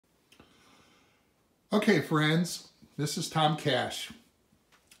Okay, friends, this is Tom Cash,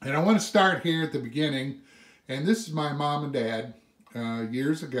 and I want to start here at the beginning. And this is my mom and dad.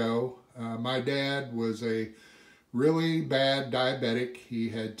 Years ago, my dad was a really bad diabetic. He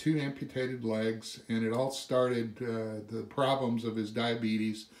had 2 amputated legs, and it all started, the problems of his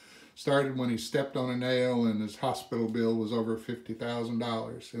diabetes started when he stepped on a nail and his hospital bill was over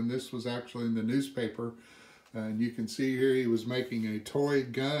 $50,000. And this was actually in the newspaper. And you can see here he was making a toy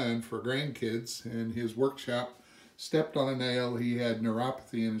gun for grandkids, and his workshop stepped on a nail. He had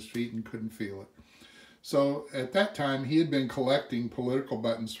neuropathy in his feet and couldn't feel it. So at that time, he had been collecting political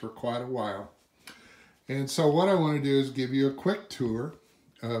buttons for quite a while. And so what I want to do is give you a quick tour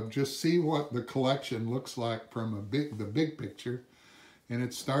of just see what the collection looks like from the big picture. And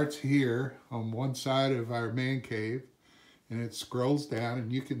it starts here on one side of our man cave, and it scrolls down, and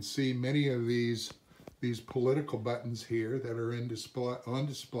you can see many of these political buttons here that are on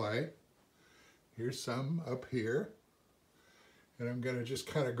display. Here's some up here. And I'm going to just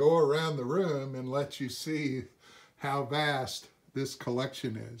kind of go around the room and let you see how vast this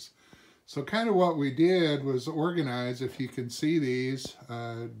collection is. So kind of what we did was organize, if you can see these,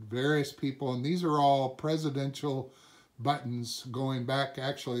 various people, and these are all presidential buttons going back.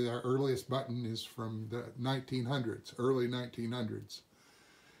 Actually, our earliest button is from the 1900s, early 1900s.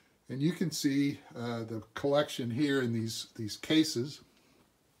 And you can see the collection here in these cases.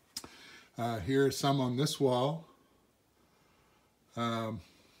 Here are some on this wall. And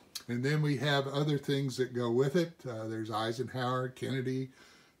then we have other things that go with it. There's Eisenhower, Kennedy,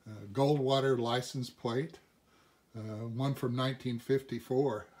 Goldwater license plate. One from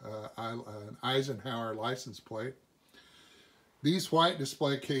 1954, an Eisenhower license plate. These white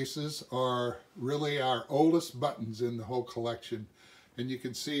display cases are really our oldest buttons in the whole collection. And you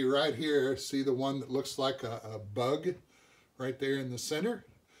can see right here, see the one that looks like a bug right there in the center?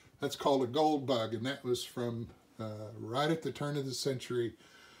 That's called a gold bug, and that was from right at the turn of the century.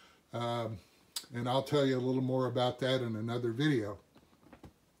 And I'll tell you a little more about that in another video.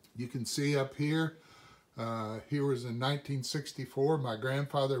 You can see up here, here was in 1964. My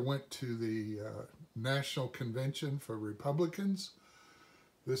grandfather went to the National Convention for Republicans.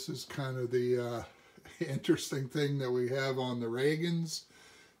 This is kind of the interesting thing that we have on the Reagans.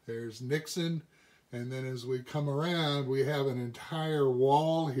 There's Nixon, and then as we come around, we have an entire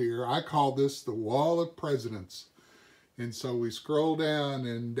wall here. I call this the Wall of Presidents. And so we scroll down,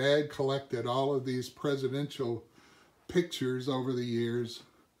 and Dad collected all of these presidential pictures over the years,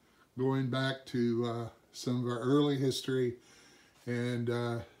 going back to some of our early history.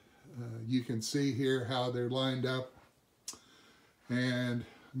 And you can see here how they're lined up and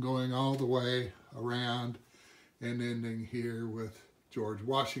going all the way around and ending here with George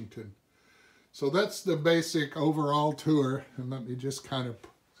Washington. So that's the basic overall tour. And let me just kind of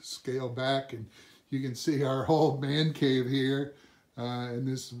scale back, and you can see our whole man cave here in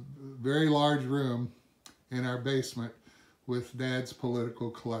this very large room in our basement with Dad's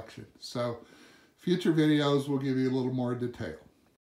political collection. So future videos will give you a little more detail.